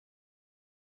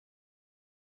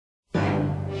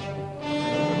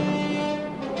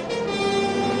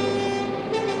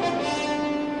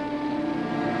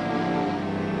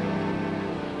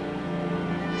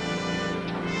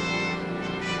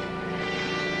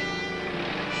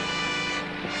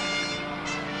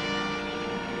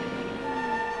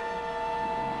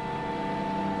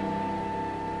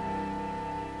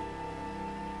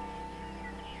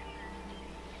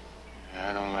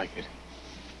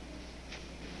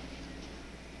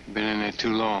Been in there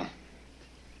too long.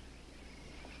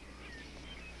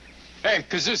 Hey,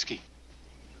 Kazuski.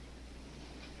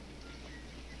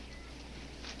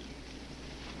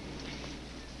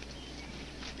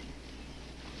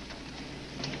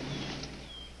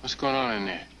 What's going on in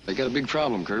there? They got a big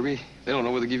problem, Kirby. They don't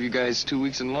know whether to give you guys 2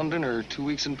 weeks in London or 2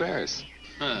 weeks in Paris.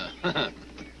 Huh. Yeah.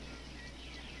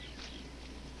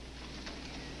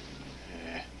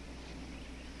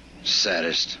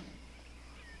 Saddest.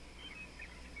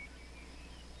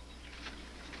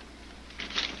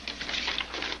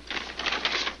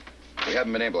 We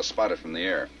haven't been able to spot it from the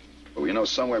air, but we know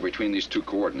somewhere between these two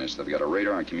coordinates they've got a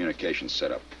radar and communications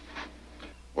set up.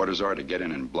 Orders are to get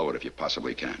in and blow it if you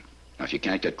possibly can. Now, if you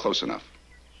can't get close enough,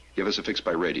 give us a fix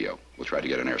by radio. We'll try to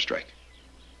get an airstrike.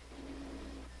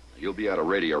 You'll be out of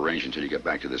radio range until you get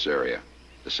back to this area.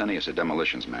 They're sending us a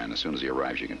demolitions man. As soon as he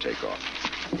arrives, you can take off.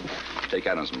 Take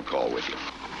Adams McCall with you.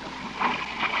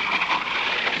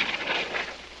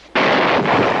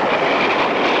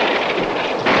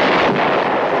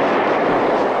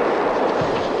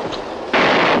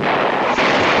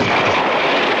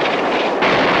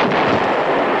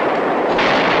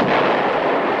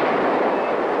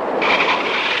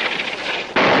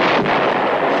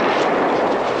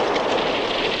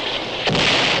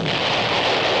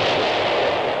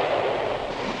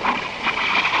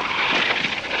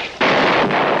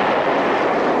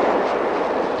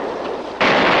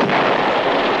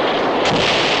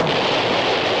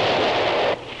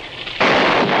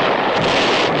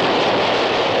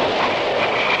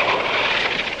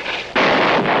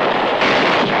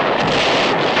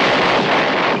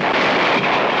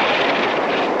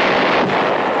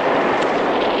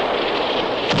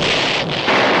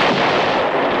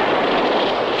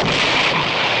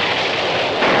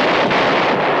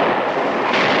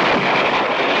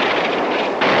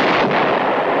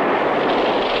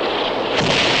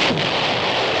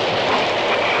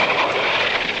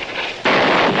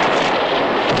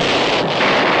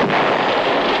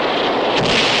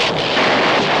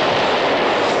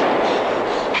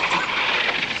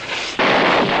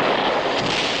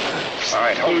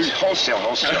 Hold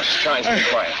still. Just try and stay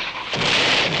quiet.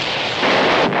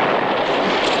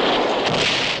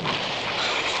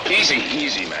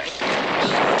 Easy, man.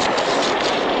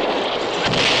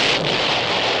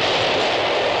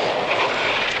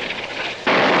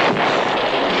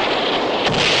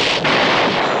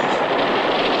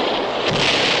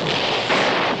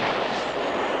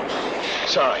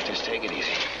 It's all right. Just take it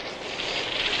easy.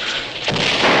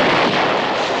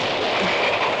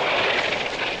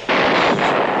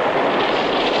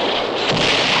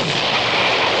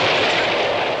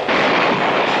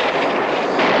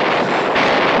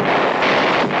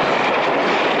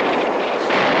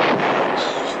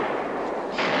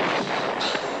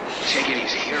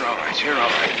 You're all right.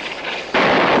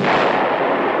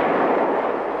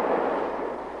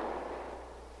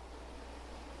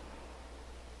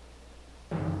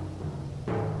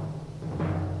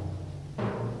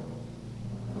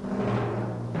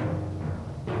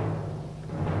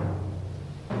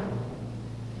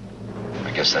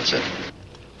 I guess that's it.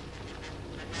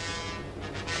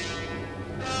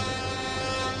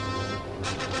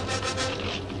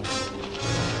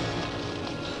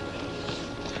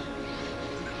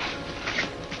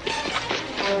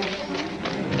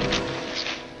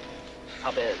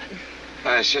 How bad?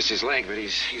 It's just his leg, but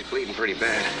he's bleeding pretty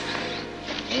bad.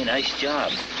 Hey, nice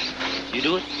job. You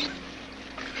do it?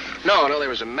 No, there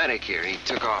was a medic here. He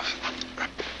took off.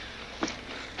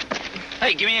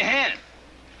 Hey, give me a hand.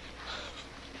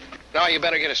 No, you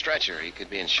better get a stretcher. He could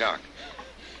be in shock.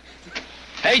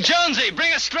 Hey, Jonesy,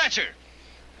 bring a stretcher.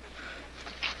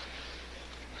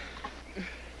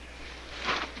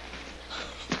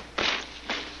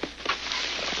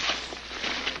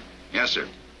 Yes, sir.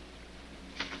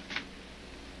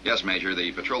 Yes, Major.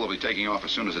 The patrol will be taking off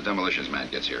as soon as the demolitions man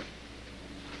gets here.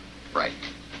 Right.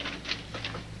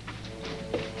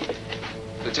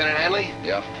 Lieutenant Hanley?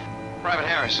 Yeah? Private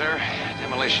Harris, sir.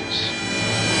 Demolitions.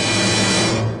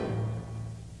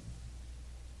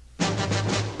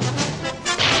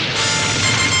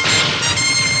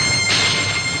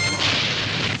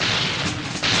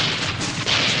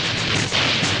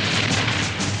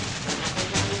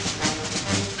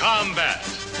 Combat.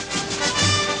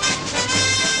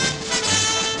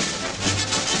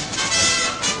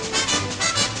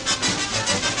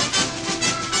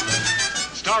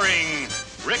 Starring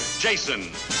Rick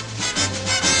Jason.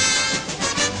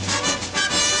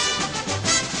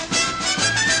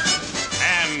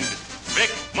 And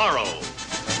Vic Morrow.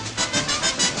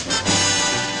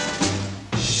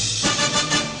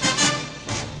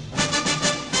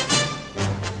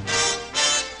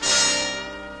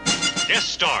 Guest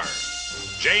star,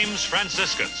 James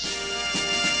Franciscus.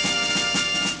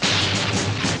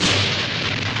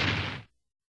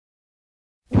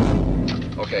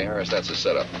 Okay, Harris, that's the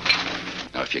setup.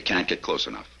 Now, if you can't get close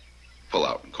enough, pull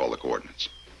out and call the coordinates.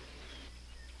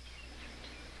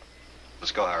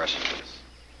 Let's go, Harris.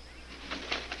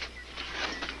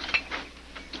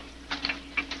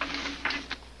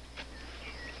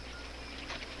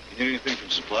 You need anything from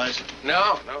supplies?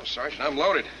 No, Sergeant. I'm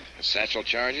loaded. Satchel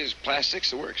charges,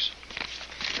 plastics, the works.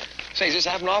 Say, does this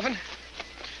happen often?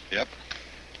 Yep.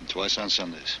 And twice on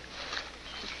Sundays.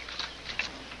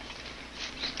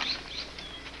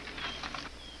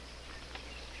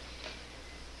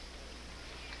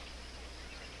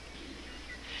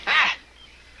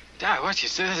 Doc, what you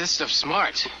said? This stuff's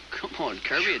smart. Come on,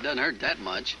 Kirby, it doesn't hurt that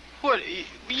much. What?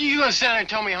 You gonna sit there and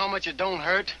tell me how much it don't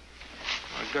hurt?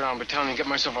 I'll go down to town and get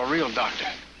myself a real doctor.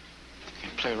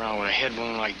 Can't play around with a head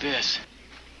wound like this.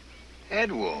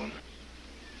 Head wound.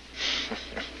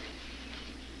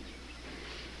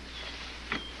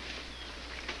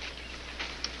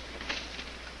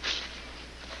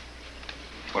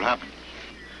 What happened?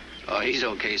 Oh, he's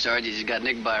okay, Sergeant. He just got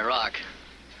nicked by a rock.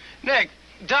 Nick,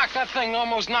 Doc, that thing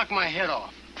almost knocked my head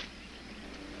off.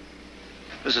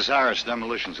 This is Harris.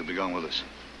 Demolitions will be going with us.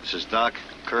 This is Doc,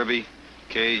 Kirby,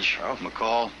 Cage,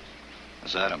 McCall.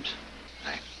 That's Adams.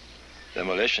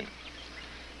 Demolition?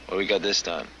 What we got this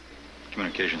time?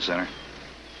 Communication center.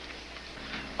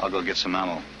 I'll go get some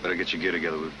ammo. Better get your gear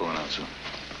together. We're pulling out soon.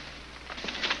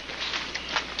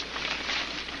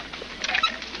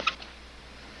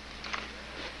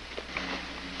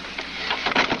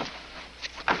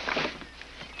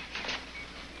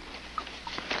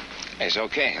 It's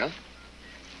okay, huh?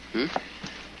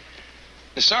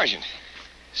 The sergeant.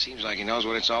 Seems like he knows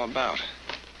what it's all about.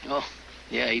 Oh,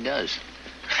 yeah, he does.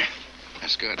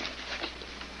 That's good.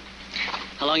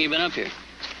 How long you been up here?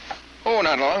 Oh,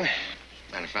 not long.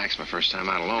 Matter of fact, it's my first time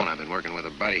out alone. I've been working with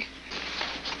a buddy.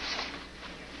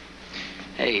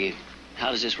 Hey,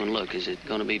 how does this one look? Is it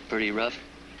going to be pretty rough?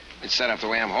 If it's set up the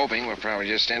way I'm hoping, we'll probably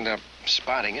just end up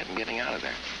spotting it and getting out of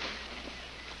there.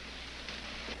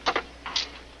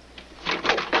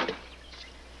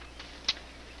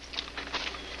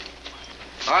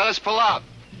 All right, let's pull out.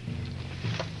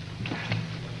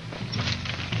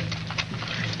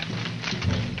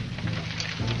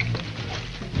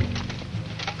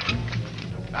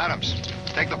 Adams,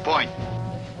 take the point.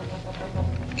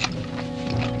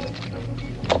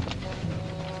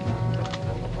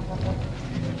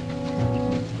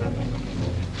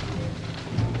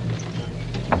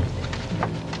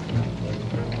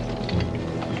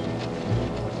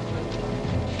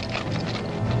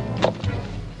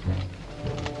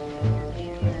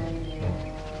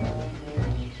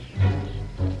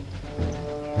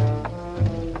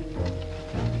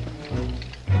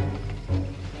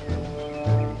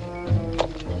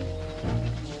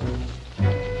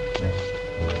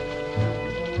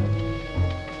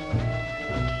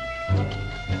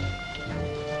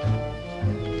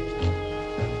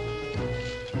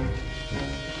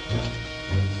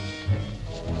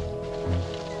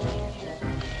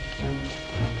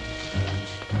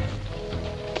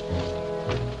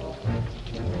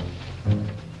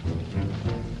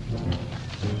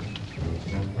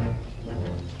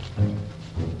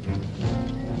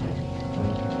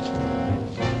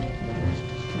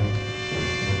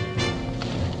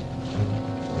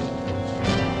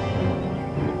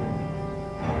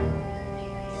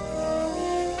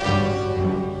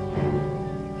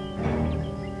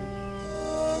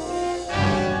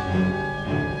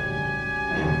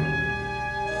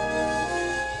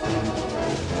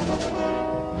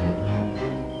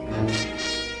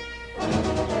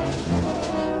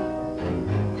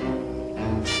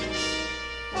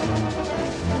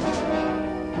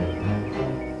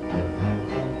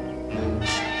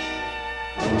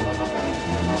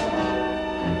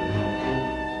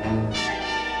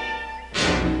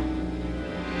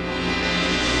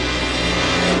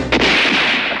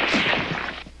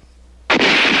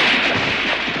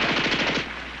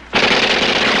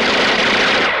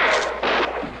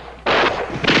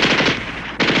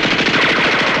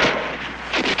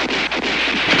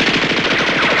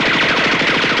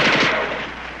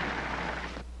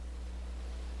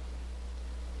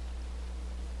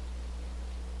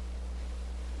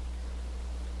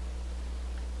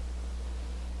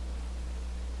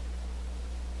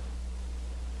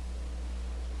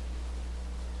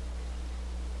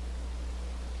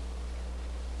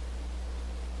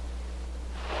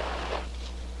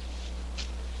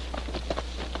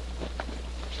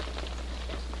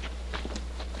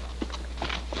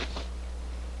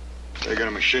 They got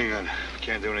a machine gun.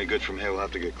 Can't do any good from here. We'll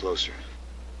have to get closer.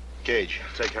 Cage,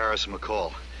 take Harris and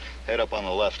McCall. Head up on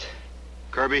the left.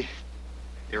 Kirby,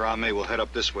 you're on me. We'll head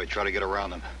up this way. Try to get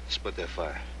around them. Split their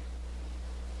fire.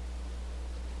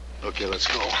 Okay, let's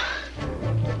go.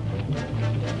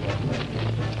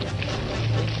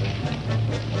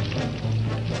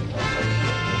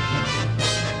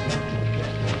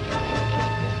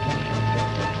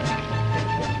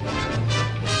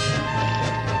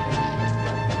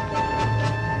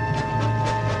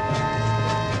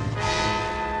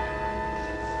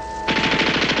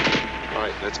 All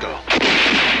right, let's go.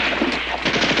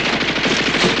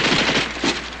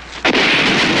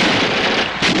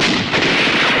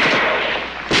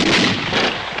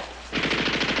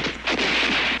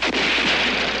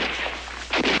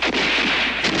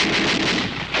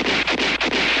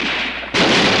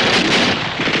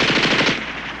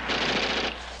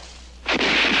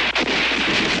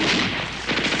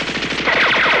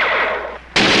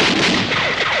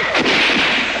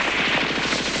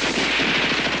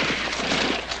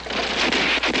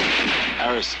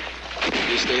 Harris,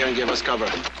 you stay here and give us cover.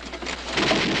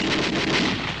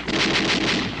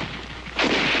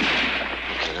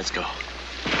 Okay, let's go.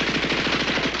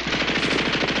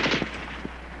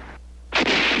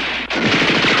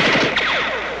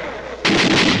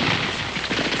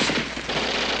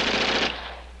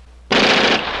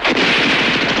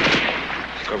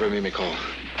 Cover me, McCall.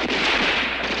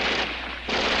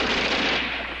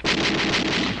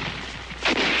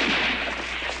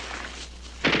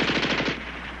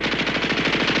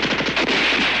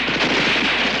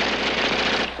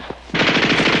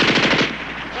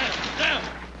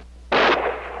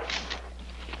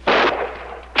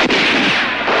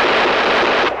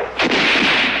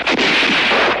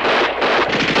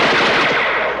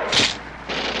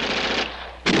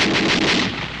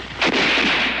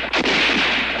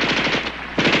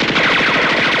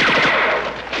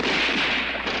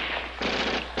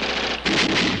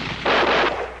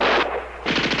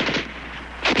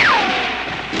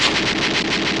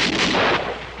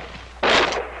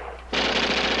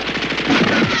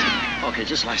 Okay,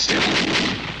 just lie still.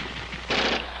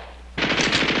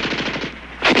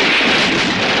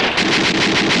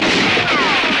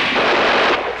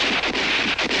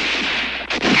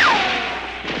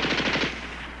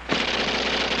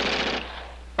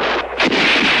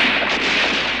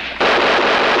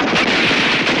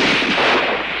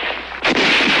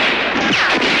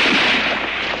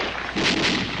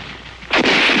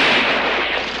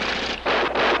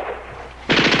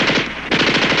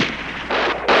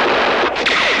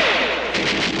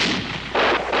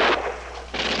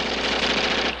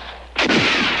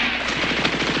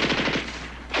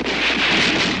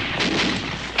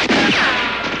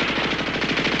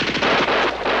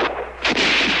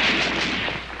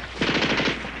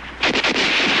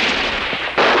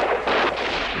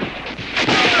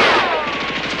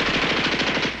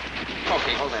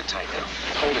 Okay, hold that tight now.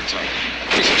 Hold it tight.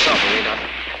 Give me some sulfur, ain't nothing.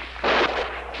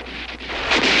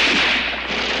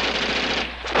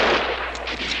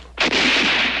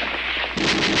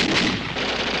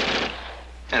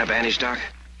 And a bandage, Doc?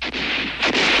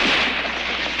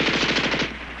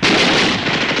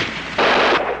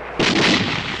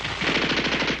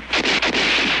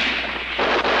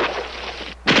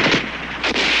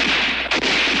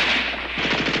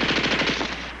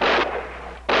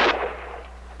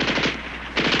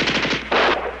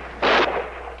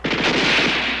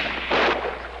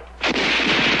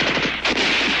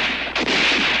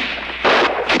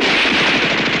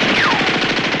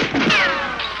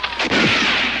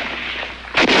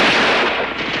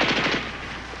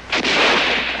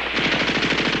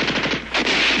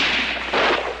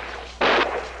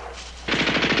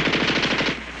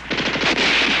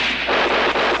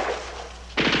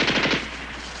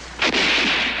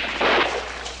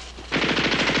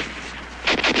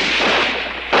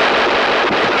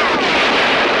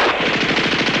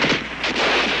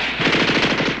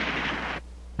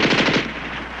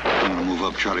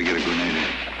 Try to get a grenade in.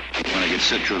 When I get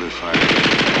set, throw their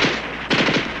fire.